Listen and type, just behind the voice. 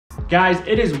Guys,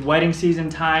 it is wedding season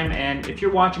time, and if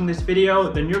you're watching this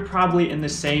video, then you're probably in the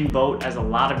same boat as a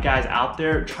lot of guys out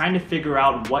there trying to figure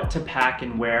out what to pack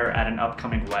and wear at an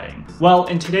upcoming wedding. Well,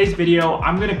 in today's video,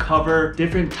 I'm gonna cover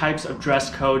different types of dress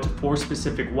codes for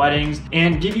specific weddings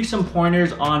and give you some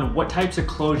pointers on what types of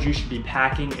clothes you should be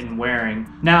packing and wearing.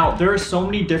 Now, there are so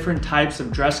many different types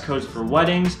of dress codes for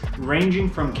weddings, ranging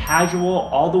from casual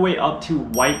all the way up to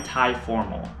white tie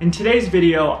formal. In today's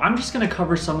video, I'm just gonna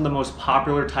cover some of the most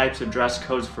popular types of dress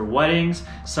codes for weddings,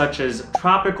 such as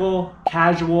tropical,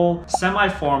 casual,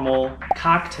 semi-formal,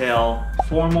 cocktail,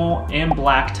 formal, and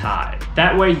black tie.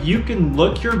 That way you can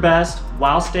look your best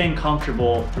while staying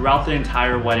comfortable throughout the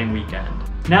entire wedding weekend.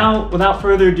 Now, without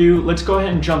further ado, let's go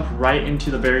ahead and jump right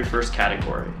into the very first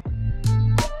category.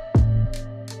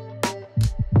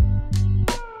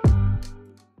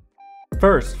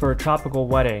 First, for a tropical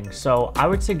wedding, so I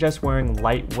would suggest wearing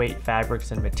lightweight fabrics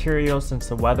and materials since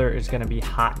the weather is going to be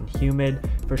hot and humid.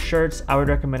 For shirts, I would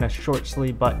recommend a short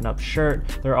sleeve button-up shirt.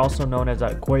 They're also known as a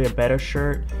guayabera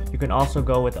shirt. You can also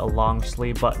go with a long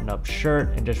sleeve button-up shirt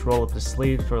and just roll up the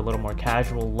sleeves for a little more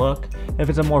casual look. If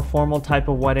it's a more formal type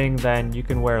of wedding, then you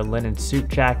can wear a linen suit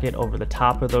jacket over the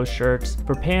top of those shirts.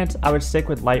 For pants, I would stick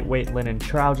with lightweight linen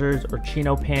trousers or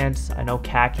chino pants. I know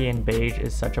khaki and beige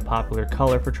is such a popular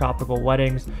color for tropical weddings.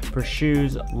 For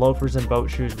shoes, loafers and boat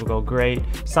shoes will go great.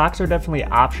 Socks are definitely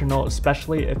optional,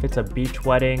 especially if it's a beach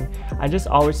wedding. I just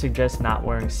always suggest not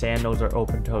wearing sandals or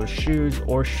open-toed shoes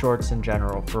or shorts in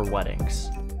general for weddings.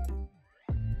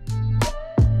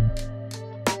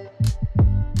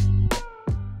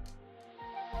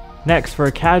 Next, for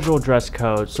a casual dress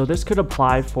code, so this could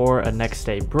apply for a next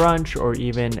day brunch or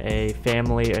even a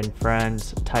family and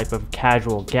friends type of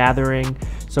casual gathering.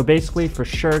 So basically for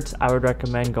shirts, I would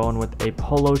recommend going with a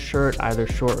polo shirt, either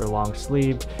short or long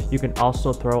sleeve. You can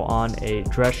also throw on a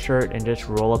dress shirt and just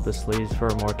roll up the sleeves for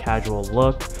a more casual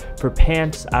look. For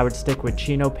pants, I would stick with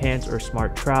chino pants or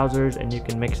smart trousers, and you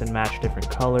can mix and match different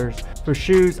colors. For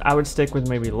shoes, I would stick with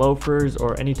maybe loafers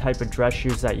or any type of dress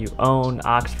shoes that you own,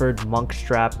 Oxford, monk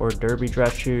strap, or derby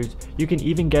dress shoes. You can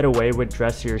even get away with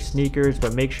dressier sneakers,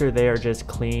 but make sure they are just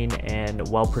clean and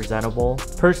well presentable.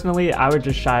 Personally, I would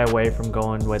just shy away from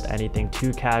going with anything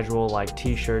too casual like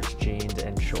t-shirts, jeans,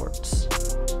 and shorts.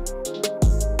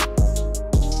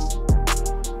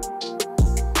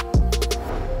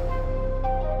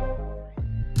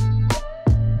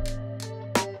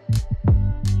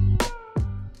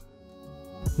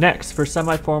 Next, for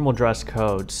semi-formal dress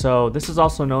code, so this is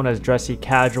also known as dressy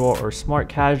casual or smart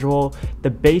casual. The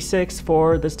basics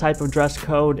for this type of dress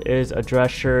code is a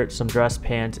dress shirt, some dress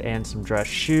pants, and some dress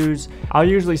shoes. I'll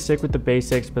usually stick with the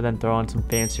basics but then throw on some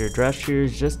fancier dress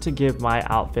shoes just to give my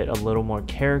outfit a little more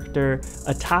character.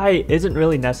 A tie isn't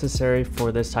really necessary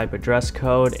for this type of dress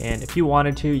code, and if you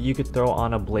wanted to, you could throw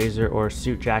on a blazer or a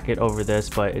suit jacket over this,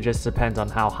 but it just depends on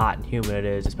how hot and humid it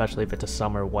is, especially if it's a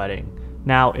summer wedding.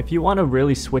 Now, if you want to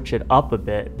really switch it up a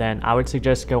bit, then I would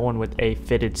suggest going with a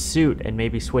fitted suit and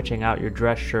maybe switching out your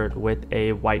dress shirt with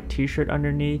a white t-shirt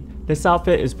underneath. This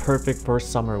outfit is perfect for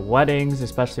summer weddings,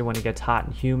 especially when it gets hot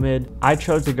and humid. I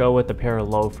chose to go with a pair of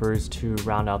loafers to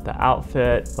round out the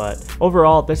outfit, but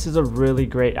overall, this is a really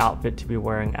great outfit to be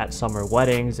wearing at summer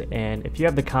weddings, and if you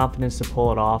have the confidence to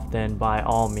pull it off, then by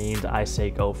all means, I say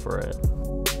go for it.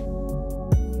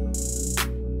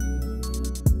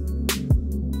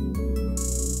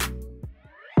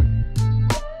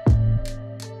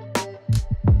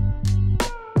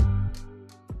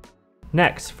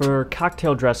 Next, for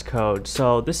cocktail dress code,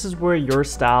 so this is where your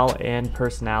style and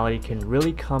personality can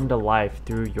really come to life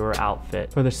through your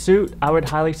outfit. For the suit, I would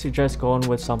highly suggest going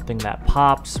with something that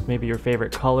pops, maybe your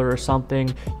favorite color or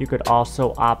something. You could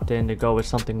also opt in to go with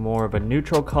something more of a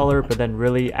neutral color, but then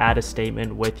really add a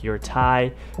statement with your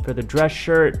tie. For the dress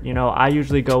shirt, you know, I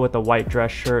usually go with a white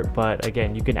dress shirt, but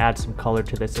again, you can add some color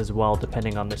to this as well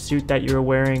depending on the suit that you're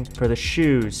wearing. For the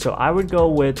shoes, so I would go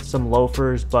with some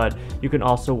loafers, but you can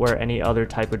also wear any other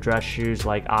type of dress shoes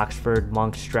like Oxford,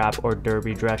 monk strap, or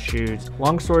derby dress shoes.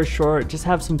 Long story short, just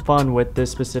have some fun with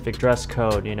this specific dress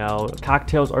code. You know,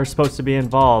 cocktails are supposed to be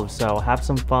involved, so have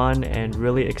some fun and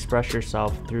really express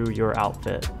yourself through your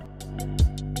outfit.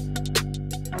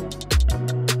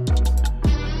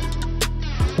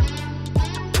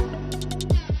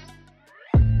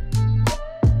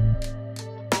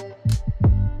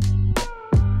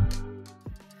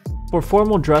 For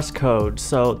formal dress code,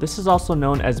 so this is also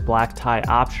known as black tie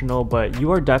optional, but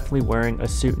you are definitely wearing a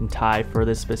suit and tie for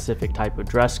this specific type of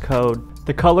dress code.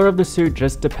 The color of the suit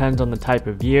just depends on the type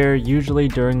of year. Usually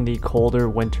during the colder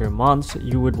winter months,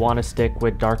 you would want to stick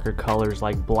with darker colors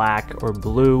like black or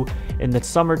blue. In the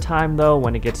summertime though,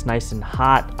 when it gets nice and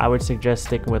hot, I would suggest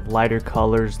sticking with lighter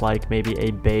colors like maybe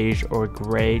a beige or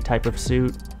gray type of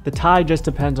suit. The tie just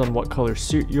depends on what color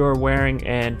suit you're wearing,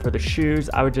 and for the shoes,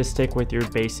 I would just stick with your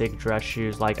basic dress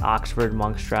shoes like Oxford,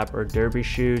 Monkstrap, or Derby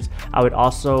shoes. I would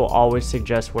also always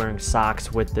suggest wearing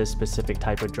socks with this specific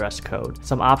type of dress code.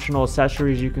 Some optional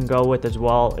accessories you can go with as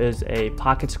well is a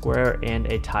pocket square and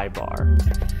a tie bar.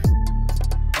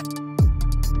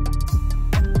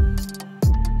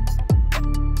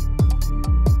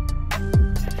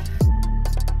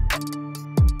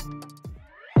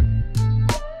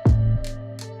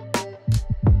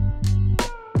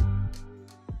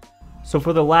 So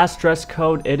for the last dress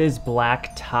code, it is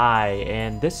black tie,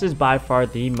 and this is by far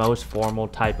the most formal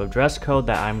type of dress code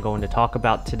that I'm going to talk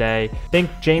about today. Think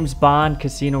James Bond,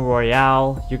 Casino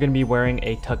Royale. You're going to be wearing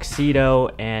a tuxedo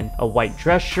and a white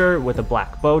dress shirt with a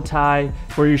black bow tie.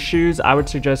 For your shoes, I would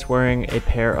suggest wearing a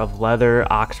pair of leather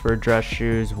Oxford dress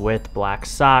shoes with black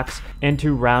socks. And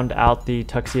to round out the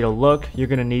tuxedo look, you're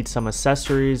going to need some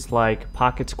accessories like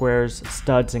pocket squares,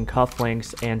 studs and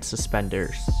cufflinks, and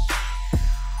suspenders.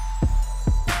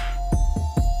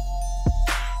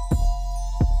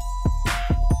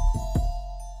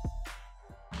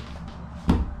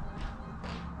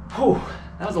 Whew,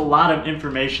 that was a lot of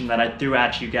information that I threw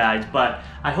at you guys, but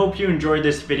I hope you enjoyed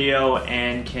this video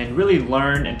and can really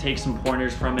learn and take some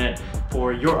pointers from it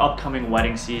for your upcoming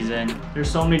wedding season. There's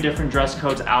so many different dress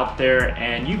codes out there,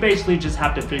 and you basically just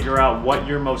have to figure out what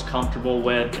you're most comfortable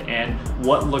with and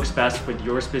what looks best with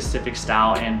your specific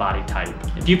style and body type.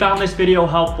 If you found this video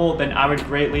helpful, then I would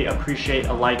greatly appreciate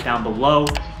a like down below.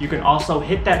 You can also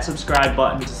hit that subscribe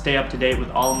button to stay up to date with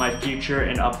all of my future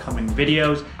and upcoming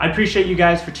videos. I appreciate you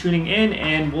guys for tuning in,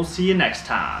 and we'll see you next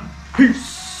time.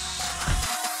 Peace!